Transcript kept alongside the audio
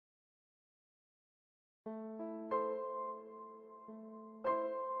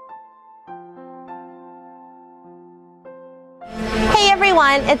Hey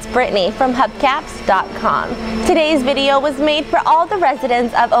everyone, it's Brittany from Hubcaps.com. Today's video was made for all the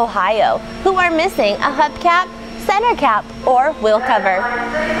residents of Ohio who are missing a hubcap, center cap, or wheel cover.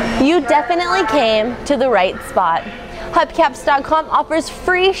 You definitely came to the right spot. Hubcaps.com offers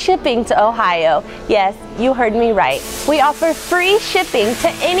free shipping to Ohio. Yes, you heard me right. We offer free shipping to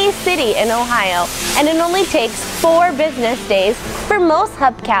any city in Ohio, and it only takes 4 business days for most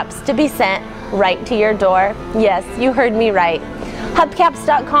hubcaps to be sent right to your door. Yes, you heard me right.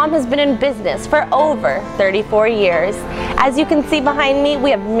 Hubcaps.com has been in business for over 34 years. As you can see behind me, we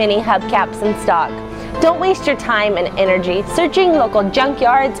have many hubcaps in stock. Don't waste your time and energy searching local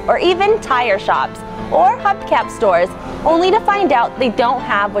junkyards or even tire shops or hubcap stores only to find out they don't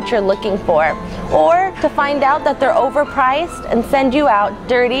have what you're looking for, or to find out that they're overpriced and send you out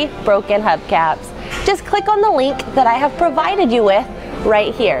dirty, broken hubcaps. Just click on the link that I have provided you with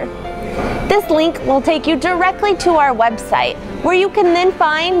right here. This link will take you directly to our website, where you can then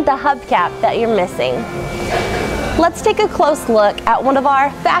find the hubcap that you're missing. Let's take a close look at one of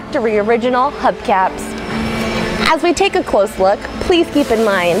our factory original hubcaps. As we take a close look, please keep in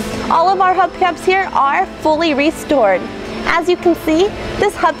mind, all of our hubcaps here are fully restored. As you can see,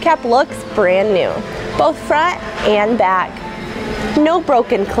 this hubcap looks brand new, both front and back. No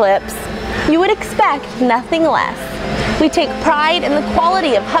broken clips. You would expect nothing less. We take pride in the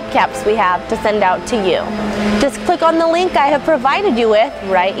quality of hubcaps we have to send out to you. Just click on the link I have provided you with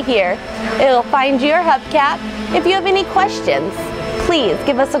right here. It'll find your hubcap. If you have any questions, please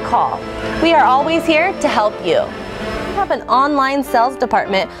give us a call. We are always here to help you. We have an online sales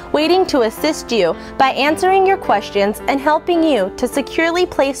department waiting to assist you by answering your questions and helping you to securely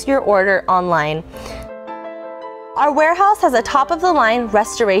place your order online. Our warehouse has a top-of-the-line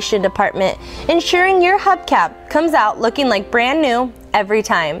restoration department, ensuring your hubcap comes out looking like brand new every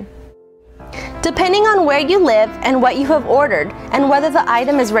time. Depending on where you live and what you have ordered and whether the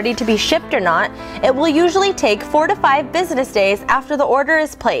item is ready to be shipped or not, it will usually take 4 to 5 business days after the order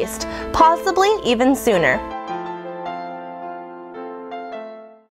is placed, possibly even sooner.